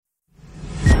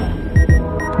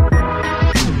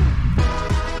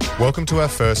Welcome to our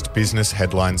first Business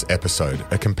Headlines episode,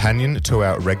 a companion to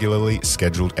our regularly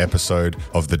scheduled episode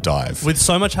of The Dive. With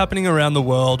so much happening around the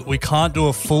world, we can't do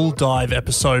a full dive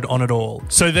episode on it all.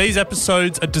 So these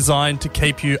episodes are designed to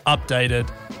keep you updated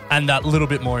and that little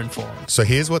bit more informed. So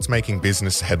here's what's making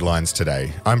business headlines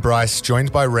today. I'm Bryce, joined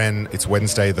by Ren. It's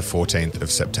Wednesday, the 14th of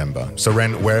September. So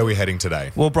Ren, where are we heading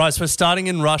today? Well, Bryce, we're starting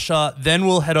in Russia, then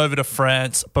we'll head over to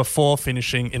France before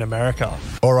finishing in America.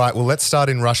 All right, well, let's start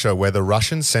in Russia, where the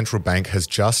Russian central bank has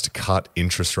just cut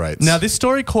interest rates. Now, this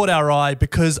story caught our eye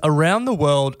because around the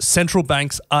world, central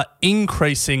banks are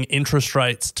increasing interest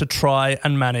rates to try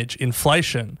and manage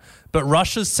inflation. But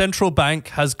Russia's central bank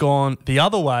has gone the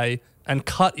other way and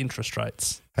cut interest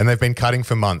rates. And they've been cutting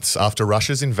for months. After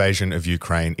Russia's invasion of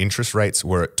Ukraine, interest rates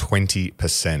were at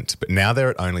 20%, but now they're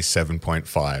at only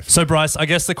 7.5%. So, Bryce, I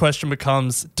guess the question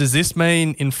becomes, does this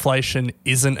mean inflation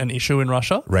isn't an issue in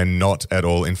Russia? Ren, not at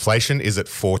all. Inflation is at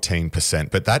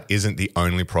 14%, but that isn't the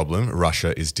only problem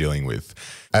Russia is dealing with.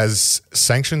 As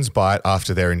sanctions bite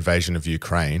after their invasion of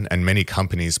Ukraine and many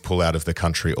companies pull out of the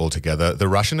country altogether, the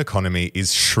Russian economy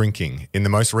is shrinking. In the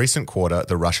most recent quarter,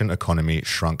 the Russian economy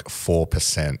shrunk 4%.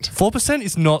 4%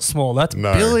 is not small. That's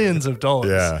billions of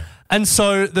dollars. Yeah. And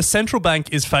so the central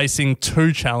bank is facing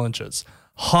two challenges.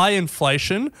 High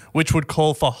inflation, which would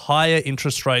call for higher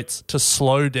interest rates to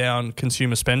slow down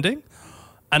consumer spending,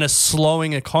 and a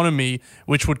slowing economy,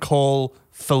 which would call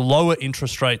for lower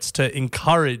interest rates to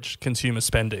encourage consumer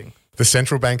spending. The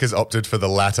central bank has opted for the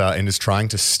latter and is trying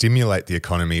to stimulate the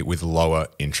economy with lower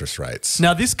interest rates.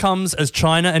 Now, this comes as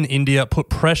China and India put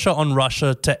pressure on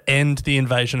Russia to end the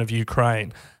invasion of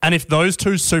Ukraine. And if those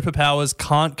two superpowers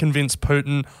can't convince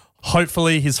Putin,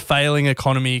 hopefully his failing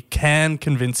economy can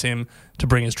convince him to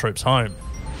bring his troops home.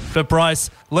 But Bryce,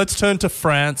 let's turn to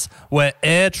France, where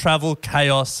air travel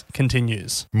chaos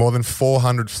continues. More than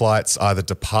 400 flights either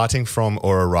departing from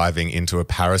or arriving into a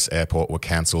Paris airport were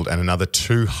cancelled, and another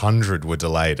 200 were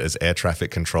delayed as air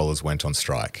traffic controllers went on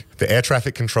strike. The air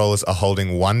traffic controllers are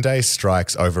holding one-day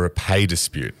strikes over a pay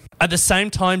dispute. At the same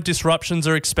time, disruptions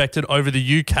are expected over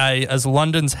the UK as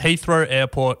London's Heathrow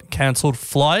Airport cancelled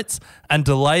flights and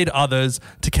delayed others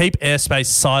to keep airspace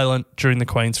silent during the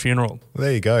Queen's funeral.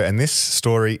 There you go. And this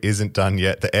story isn't done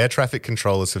yet. The air traffic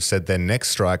controllers have said their next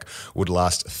strike would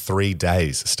last 3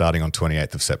 days, starting on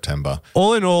 28th of September.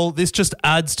 All in all, this just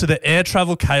adds to the air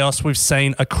travel chaos we've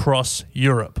seen across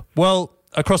Europe. Well,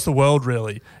 across the world,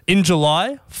 really. In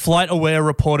July, FlightAware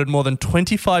reported more than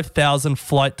 25,000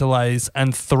 flight delays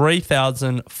and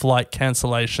 3,000 flight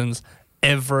cancellations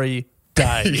every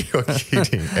day. You're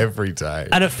kidding. Every day.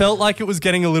 And it felt like it was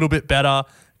getting a little bit better,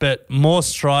 but more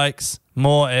strikes,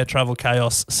 more air travel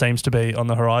chaos seems to be on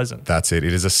the horizon. That's it.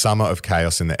 It is a summer of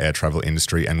chaos in the air travel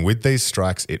industry, and with these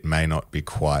strikes, it may not be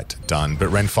quite done. But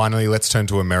Ren, finally, let's turn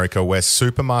to America, where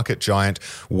supermarket giant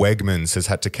Wegmans has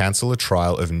had to cancel a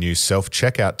trial of new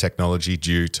self-checkout technology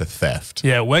due to theft.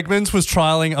 Yeah, Wegmans was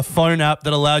trialing a phone app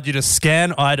that allowed you to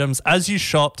scan items as you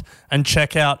shopped and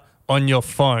check out on your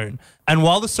phone. And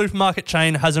while the supermarket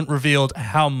chain hasn't revealed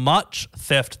how much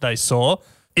theft they saw,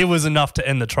 it was enough to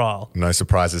end the trial. No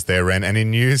surprises there, Ren. And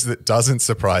in news that doesn't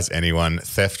surprise anyone,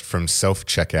 theft from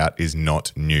self-checkout is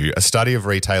not new. A study of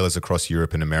retailers across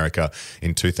Europe and America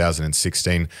in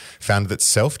 2016 found that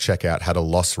self-checkout had a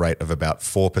loss rate of about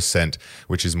 4%,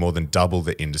 which is more than double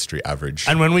the industry average.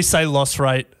 And when we say loss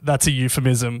rate, that's a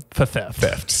euphemism for theft.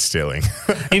 Theft, stealing.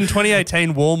 In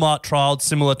 2018, Walmart trialled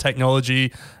similar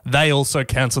technology. They also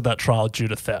cancelled that trial due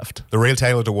to theft. The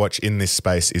retailer to watch in this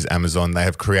space is Amazon. They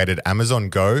have created Amazon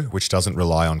Go, which doesn't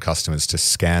rely on customers to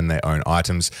scan their own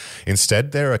items.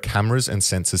 Instead, there are cameras and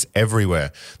sensors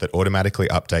everywhere that automatically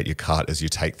update your cart as you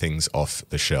take things off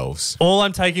the shelves. All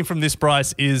I'm taking from this,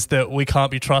 Bryce, is that we can't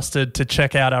be trusted to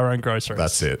check out our own groceries.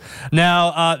 That's it.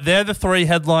 Now, they're the three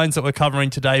headlines that we're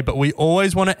covering today, but we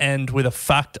always want to end with a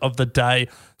fact of the day.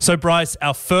 So, Bryce,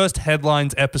 our first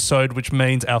headlines episode, which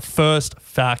means our first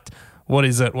fact. What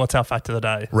is it? What's our fact of the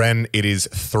day? Ren, it is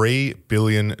 $3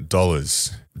 billion.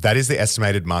 That is the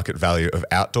estimated market value of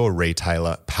outdoor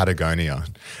retailer Patagonia.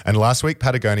 And last week,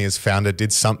 Patagonia's founder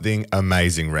did something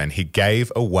amazing, Ren. He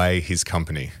gave away his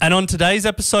company. And on today's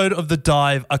episode of The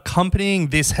Dive, accompanying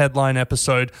this headline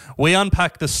episode, we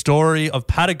unpack the story of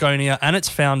Patagonia and its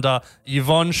founder,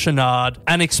 Yvon Chouinard,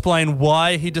 and explain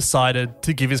why he decided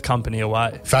to give his company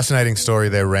away. Fascinating story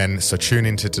there, Ren. So tune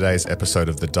into today's episode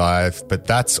of The Dive. But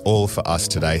that's all for us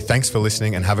today. Thanks for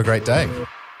listening and have a great day.